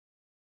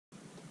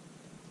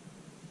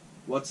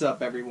What's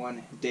up,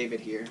 everyone?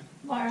 David here.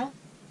 Mara.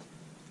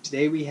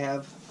 Today we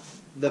have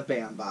the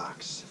BAM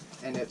box,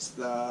 and it's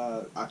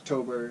the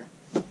October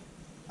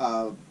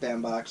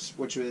BAM box,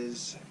 which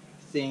was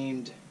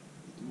themed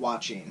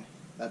watching.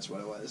 That's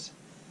what it was.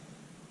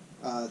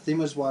 Theme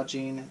was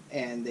watching,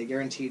 and they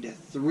guaranteed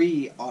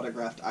 3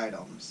 autographed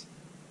items.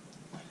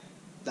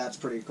 That's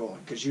pretty cool,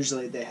 because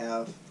usually they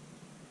have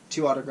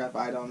 2 autographed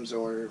items,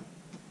 or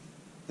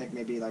I think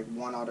maybe like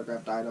 1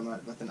 autographed item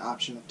with an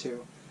option of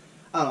 2.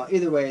 I don't know.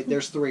 Either way,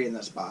 there's 3 in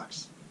this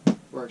box.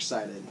 We're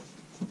excited.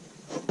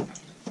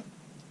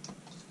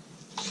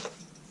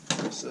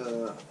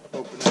 So,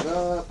 open it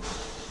up,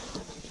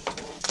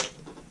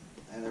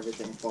 and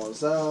everything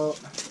falls out.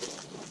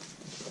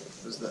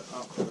 There's the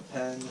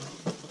pen.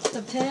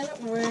 The pen,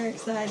 we're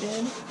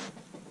excited.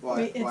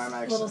 Why It's am I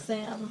excited? Little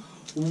Sam.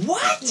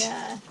 What?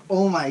 Yeah.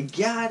 Oh my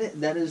god,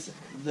 that is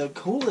the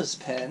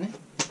coolest pen.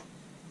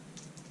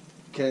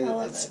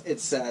 Because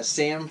it's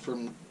Sam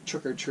from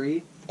Trick or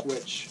Treat,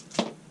 which,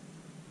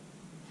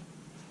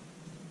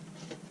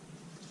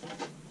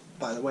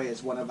 by the way,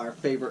 is one of our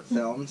favorite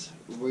films.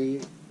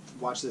 We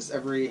watch this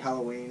every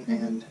Halloween,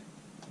 and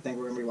I think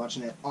we're going to be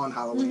watching it on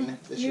Halloween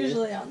this year.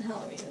 Usually on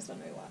Halloween is when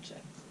we watch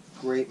it.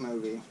 Great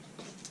movie.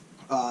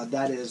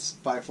 That is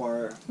by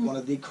far one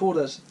of the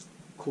coolest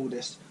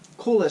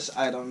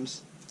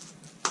items,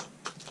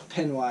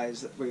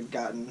 pen-wise, that we've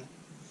gotten,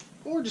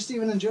 or just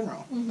even in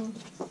general.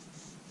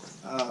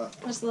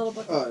 Just a little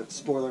booklet.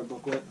 Spoiler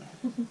booklet.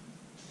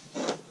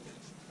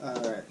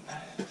 Alright,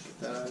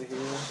 get that out of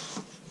here.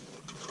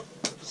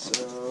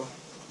 So,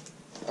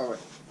 alright.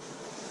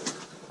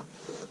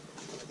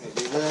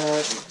 Do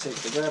that, take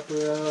the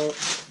wrapper out.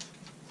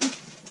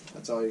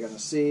 That's all you're going to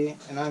see.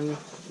 And I'm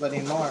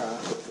letting Mara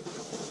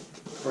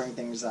bring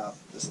things out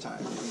this time.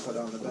 You can put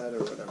it on the bed or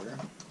whatever.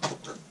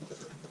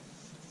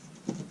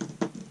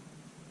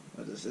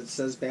 What is it? It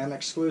says BAM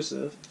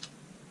exclusive.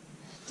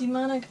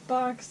 Demonic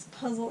Box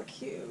Puzzle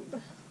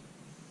Cube.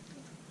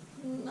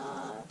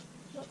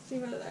 Let's see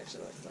what it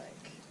actually looks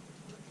like.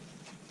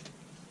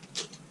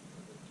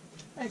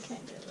 I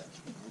can't do it.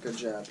 Good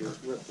job. You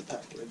ripped the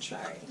package.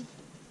 Sorry.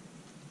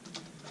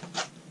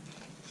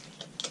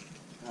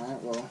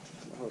 Alright, well,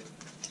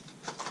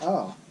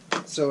 oh,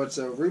 so it's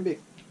a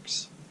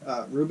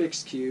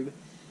Rubik's Cube,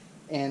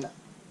 and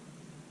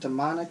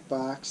Demonic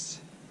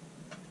Box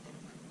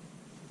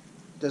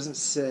doesn't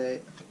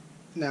say.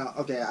 Now,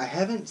 okay, I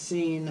haven't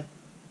seen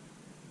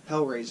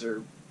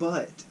Hellraiser,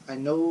 but I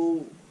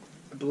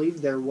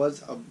believe there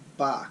was a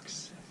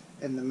box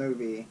in the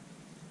movie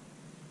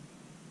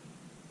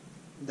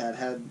that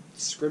had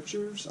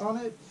scriptures on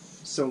it,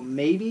 so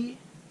maybe.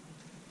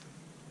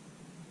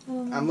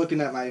 I'm looking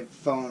at my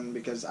phone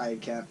because I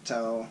can't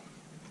tell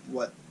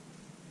what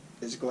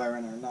is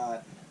glaring or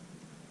not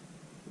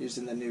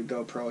using the new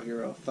GoPro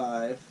Hero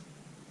 5.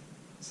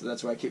 So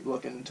that's why I keep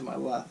looking to my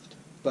left.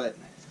 But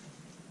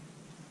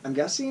I'm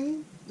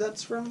guessing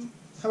that's from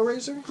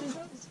Hellraiser.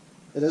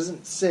 It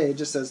doesn't say, it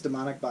just says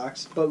Demonic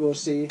Box, but we'll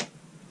see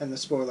in the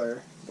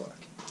spoiler book.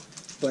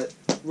 But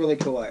really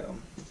cool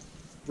item.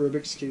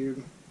 Rubik's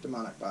Cube,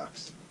 Demonic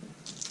Box.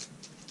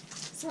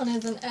 This one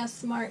is an S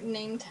Smart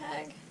name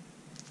tag.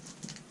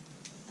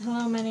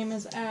 Hello, my name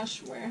is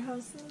Ash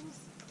Warehouses.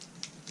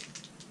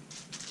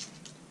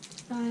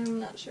 I'm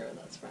not sure where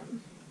that's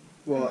from.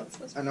 Well,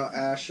 I know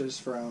Ash is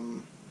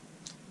from,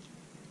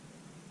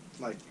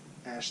 like,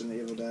 Ash and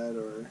the Evil Dead,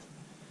 or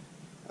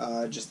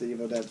just the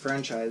Evil Dead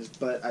franchise,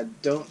 but I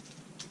don't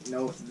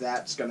know if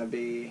that's going to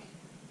be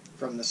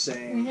from the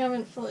same. We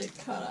haven't fully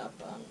caught up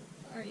on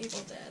our Evil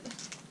Dead.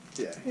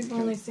 Yeah. We've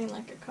only seen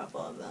like a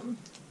couple of them.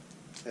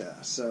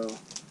 Yeah, so,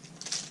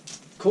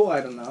 cool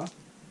item though.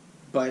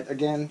 But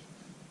again,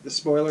 the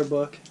spoiler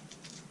book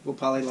will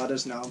probably let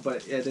us know,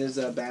 but it is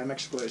a BAM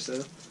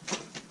exclusive.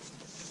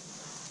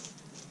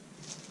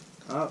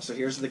 Oh, so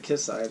here's the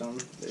Kiss item.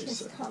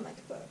 Kiss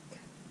comic book.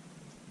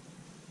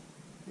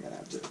 You're gonna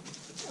have to.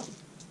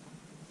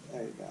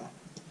 There you go.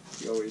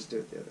 You always do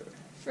it the other way.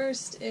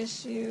 First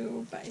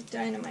issue by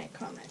Dynamite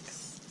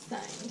Comics.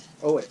 Signed.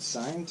 Oh, it's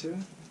signed too?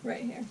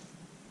 Right here.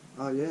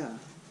 Oh, yeah.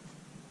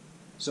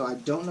 So I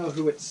don't know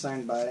who it's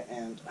signed by,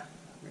 and let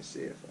me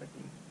see if I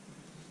can.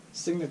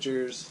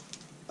 Signatures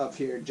up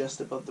here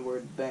just above the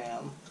word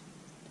BAM.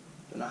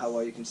 Don't know how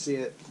well you can see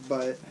it,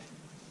 but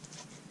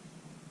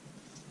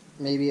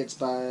maybe it's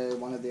by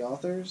one of the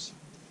authors.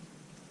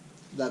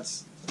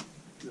 That's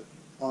the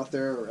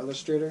author or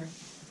illustrator.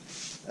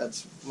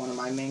 That's one of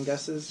my main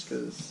guesses,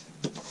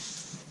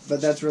 but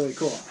that's really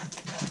cool.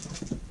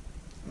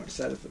 I'm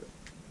excited for it.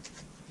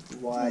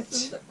 What?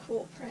 This is a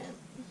cool print.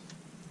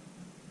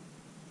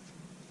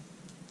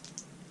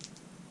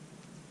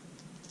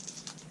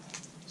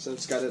 So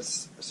it's got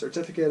its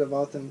certificate of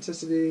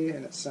authenticity,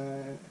 and it's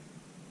signed.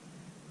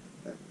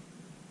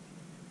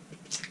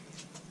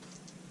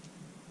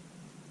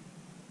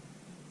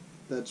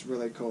 That's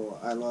really cool.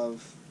 I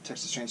love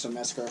Texas Chainsaw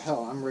Massacre.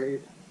 Hell, I'm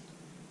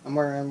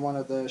wearing one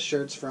of the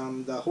shirts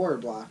from the Horror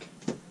Block,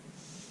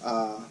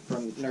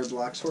 from Nerd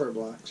Block's Horror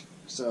Block.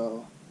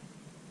 So,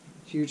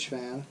 huge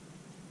fan.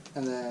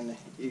 And then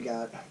you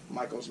got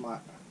Michael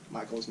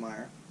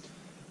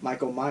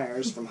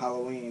Myers from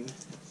Halloween,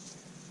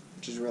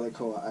 which is really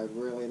cool. I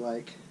really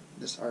like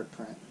this art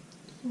print.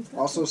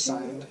 Also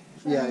signed.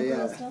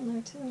 Yeah. Down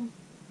there too.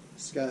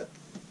 It's got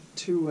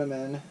 2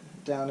 women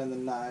down in the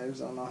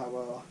knives. I don't know how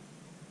well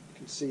you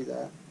can see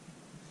that.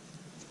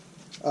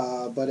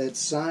 But it's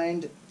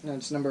signed, and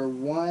it's number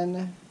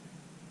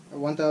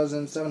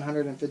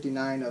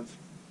 1759 of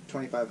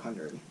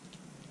 2500.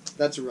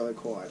 That's a really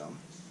cool item.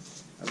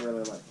 I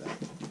really like that.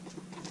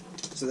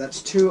 So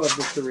that's 2 of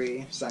the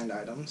 3 signed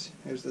items.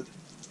 Here's the...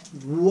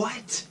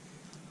 What?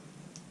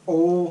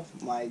 Oh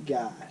my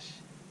gosh.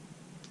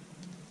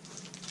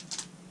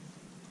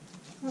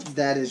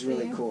 That is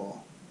really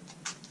cool.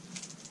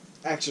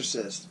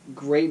 Exorcist.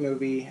 Great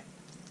movie.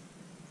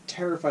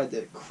 Terrified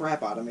the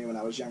crap out of me when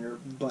I was younger,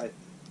 but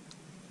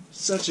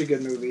such a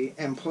good movie.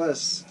 And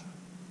plus,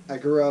 I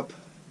grew up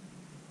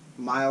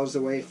miles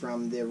away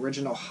from the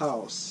original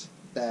house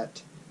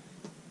that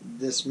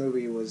this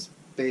movie was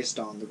based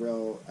on, the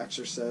real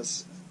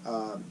Exorcist.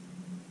 No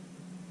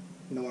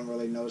one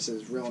really knows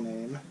his real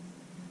name,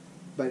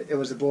 but it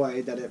was a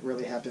boy that it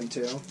really happened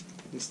to,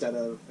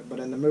 but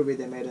in the movie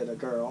they made it a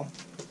girl.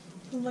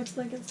 It looks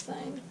like it's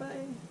signed by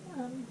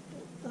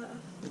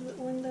is it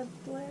Linda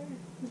Blair?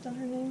 Is that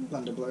her name?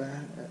 Linda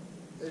Blair.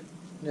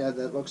 Yeah,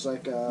 that looks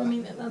like I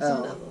mean, that's what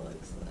L. it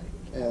looks like.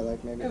 Yeah,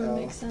 like maybe It would L.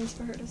 make sense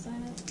for her to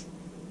sign it.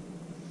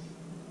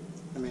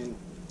 I mean,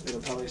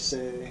 it'll probably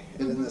say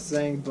it in the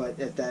thing, but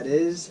if that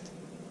is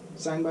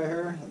signed by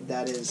her,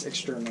 that is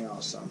extremely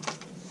awesome.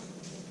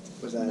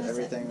 Was that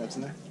everything that's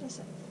in there? That's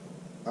it.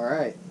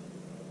 Alright.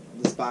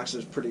 This box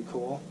is pretty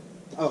cool.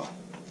 Oh.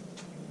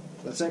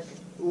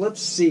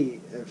 Let's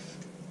see if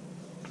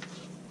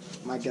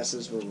my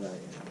guesses were right.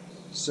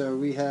 So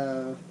we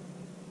have...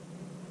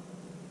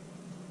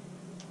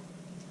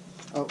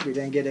 Oh, we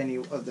didn't get any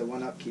of the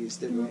 1-up keys,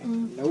 did we?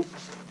 Nope.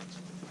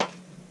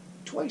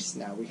 Twice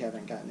now we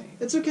haven't gotten any.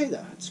 It's okay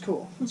though. It's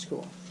cool. It's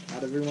cool.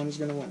 Not everyone's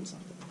going to win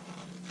something.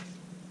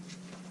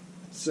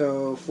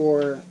 So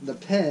for the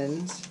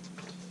pins,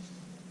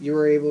 you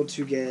were able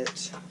to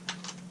get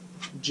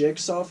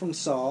Jigsaw from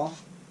Saw,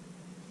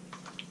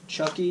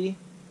 Chucky,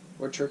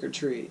 or Trick or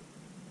Treat,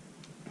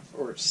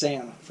 or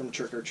Sam from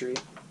Trick or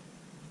Treat.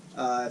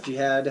 If you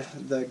had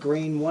the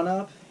green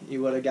 1-up,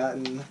 you would have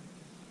gotten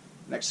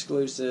an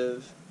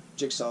exclusive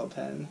Jigsaw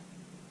pen.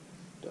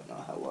 Don't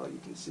know how well you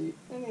can see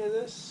any of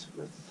this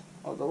with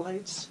all the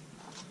lights,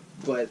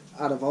 but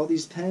out of all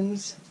these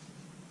pens,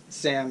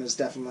 Sam is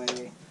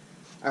definitely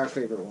our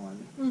favorite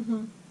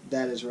one.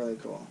 That is really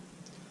cool.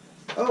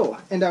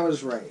 Oh, and I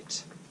was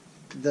right.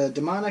 The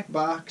demonic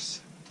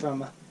box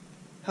from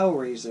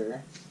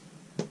Hellraiser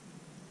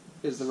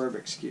is the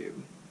Rubik's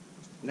Cube.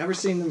 Never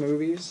seen the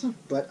movies,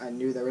 but I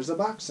knew there was a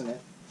box in it.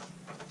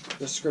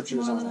 The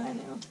scriptures More on than it. I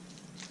know.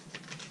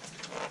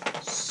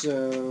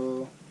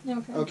 So,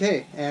 Okay.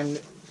 okay, and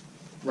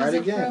right Is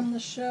it again. from the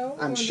show?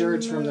 I'm or sure the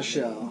it's from the movie?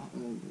 show.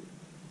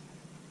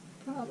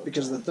 Probably.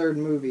 Because the 3rd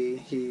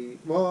movie,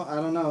 well, I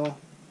don't know.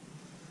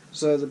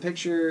 So the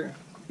picture,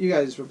 you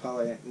guys would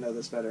probably know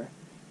this better.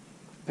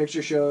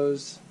 Picture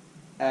shows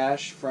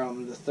Ash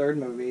from the 3rd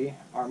movie,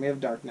 Army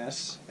of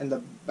Darkness, in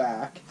the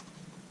back.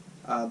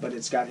 But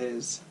it's got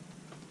his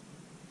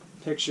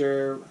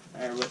picture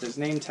with his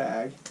name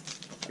tag.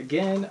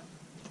 Again,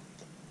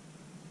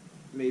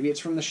 maybe it's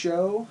from the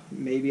show,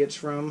 maybe it's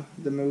from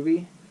the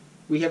movie.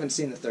 We haven't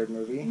seen the 3rd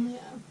movie,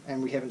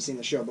 and we haven't seen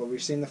the show, but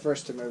we've seen the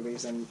first 2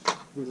 movies, and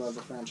we love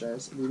the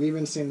franchise. We've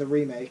even seen the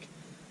remake.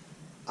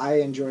 I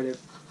enjoyed it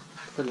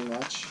pretty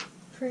much.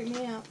 Freak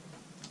me out.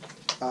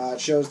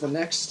 It shows the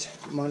next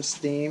month's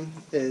theme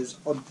is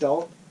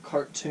adult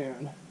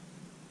cartoon.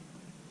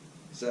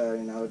 So,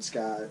 it's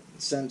got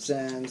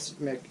Simpsons,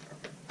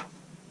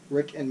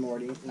 Rick and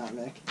Morty, not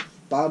Mick,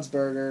 Bob's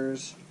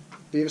Burgers,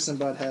 Beavis and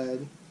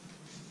Butthead.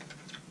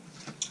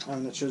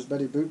 It shows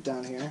Betty Boop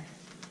down here.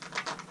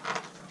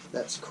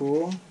 That's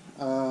cool.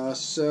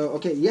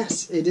 Okay,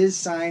 yes, it is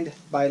signed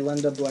by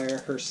Linda Blair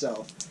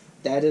herself.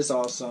 That is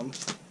awesome.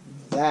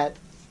 That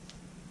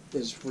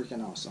is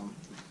freaking awesome.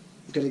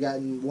 You could have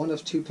gotten 1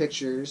 of 2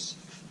 pictures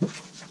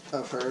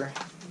of her.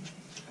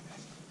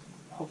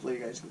 Hopefully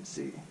you guys can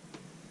see.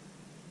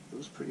 It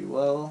was pretty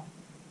well.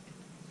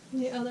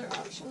 The other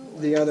option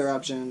was... The other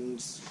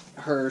option's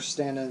her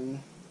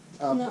standing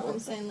up. No, I'm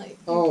saying, you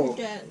could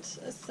get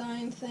a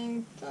signed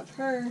thing of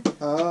her,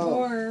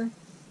 or...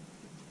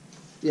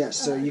 Yeah,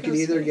 so you could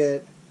either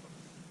get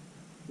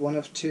 1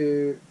 of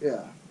 2,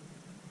 a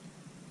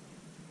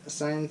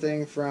signed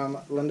thing from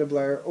Linda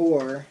Blair,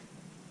 or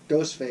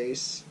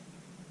Ghostface,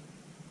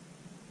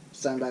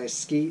 signed by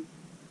Skeet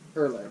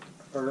Ulrich,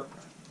 or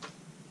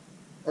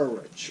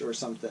Ulrich, or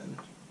something.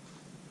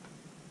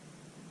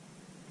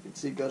 You can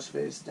see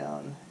Ghostface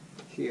down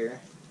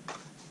here.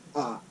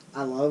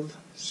 I love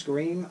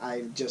Scream.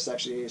 I just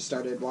actually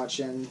started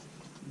watching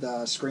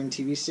the Scream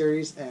TV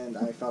series, and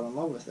I fell in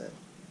love with it.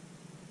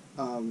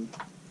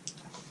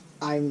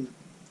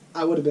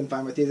 I would have been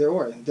fine with either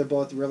or. They're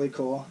both really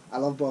cool. I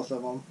love both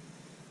of them.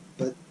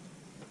 But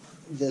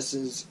this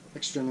is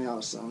extremely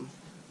awesome.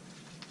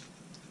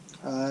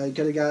 You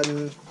could have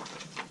gotten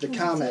the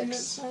comics.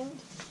 Signed?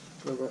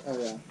 Oh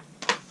yeah.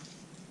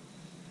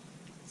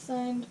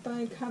 Signed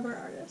by cover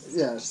artist.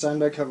 Yeah, signed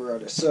by cover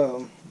artist.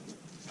 So,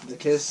 the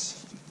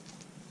Kiss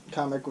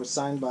comic was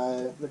signed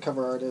by the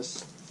cover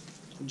artist,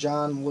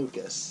 John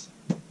Lucas.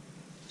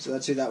 So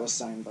that's who that was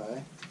signed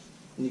by.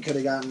 And you could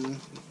have gotten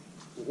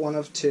one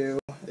of two.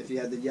 If you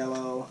had the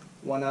yellow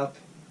 1-up,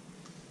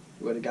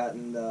 you would have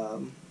gotten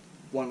the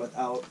one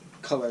without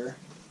color.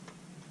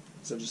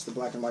 So just the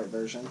black and white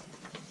version.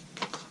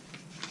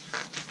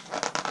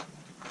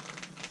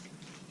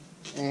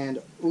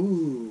 And,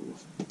 ooh,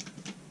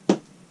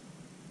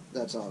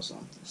 that's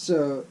awesome.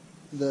 So,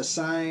 the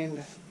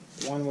signed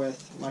one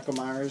with Michael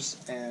Myers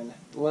and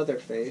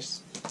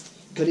Leatherface,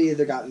 could have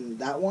either gotten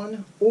that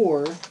one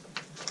or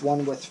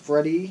one with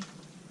Freddy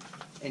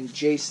and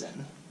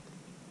Jason.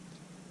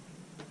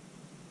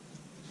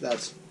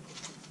 That's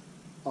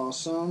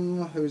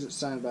awesome. Who's it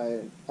signed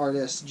by?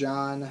 Artist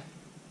John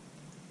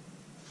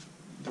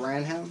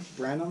Branham?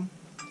 Branham,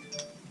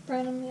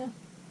 yeah.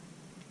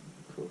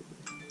 Cool.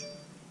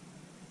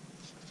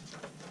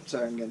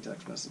 Sorry, I'm getting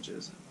text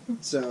messages.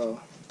 So,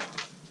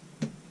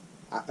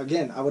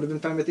 again, I would have been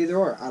fine with either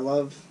or. I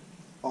love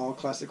all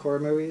classic horror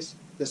movies.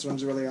 This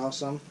one's really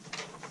awesome.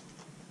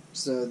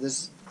 So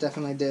this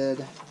definitely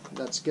did.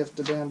 That's gift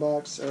to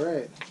Bandbox.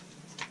 Alright.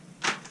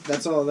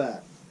 That's all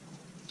that.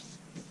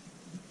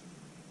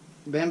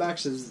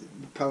 Bandbox is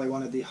probably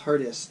one of the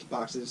hardest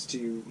boxes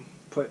to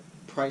put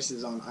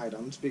prices on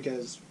items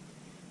because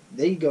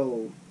they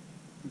go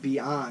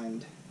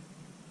beyond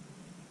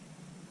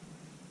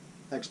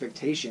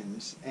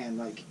expectations and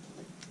like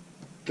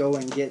go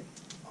and get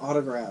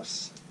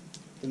autographs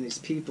from these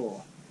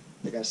people.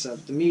 They got to set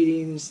up the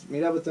meetings,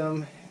 meet up with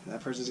them.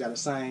 That person's got to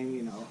sign,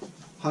 you know,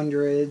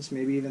 hundreds,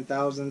 maybe even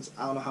thousands.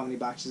 I don't know how many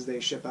boxes they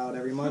ship out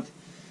every month.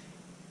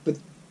 But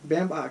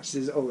Bandbox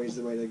is always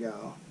the way to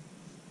go.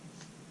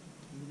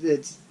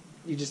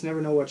 You just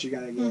never know what you're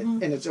going to get,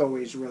 and it's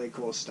always really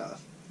cool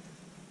stuff.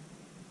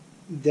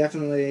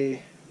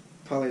 Definitely,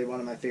 probably one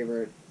of my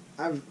favorite.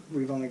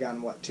 We've only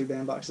gotten, what, 2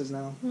 Bandboxes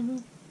now? I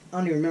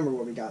don't even remember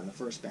what we got in the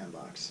first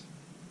Bandbox.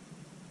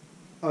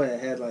 Oh, yeah,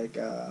 it had like...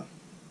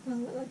 Was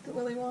it like the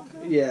Willy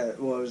Wonka? Yeah,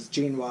 well, it was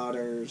Gene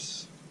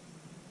Wilder's,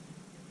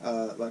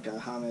 like a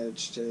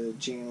homage to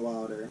Gene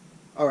Wilder.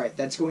 Alright,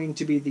 that's going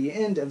to be the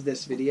end of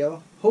this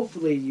video.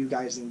 Hopefully you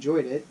guys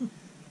enjoyed it.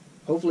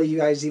 Hopefully you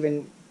guys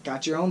even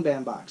got your own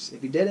Bandbox.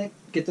 If you didn't,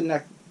 get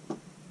the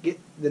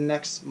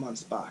next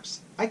month's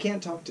box. I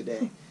can't talk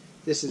today.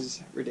 This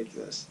is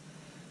ridiculous.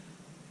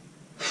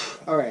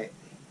 Alright,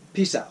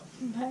 peace out.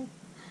 Bye.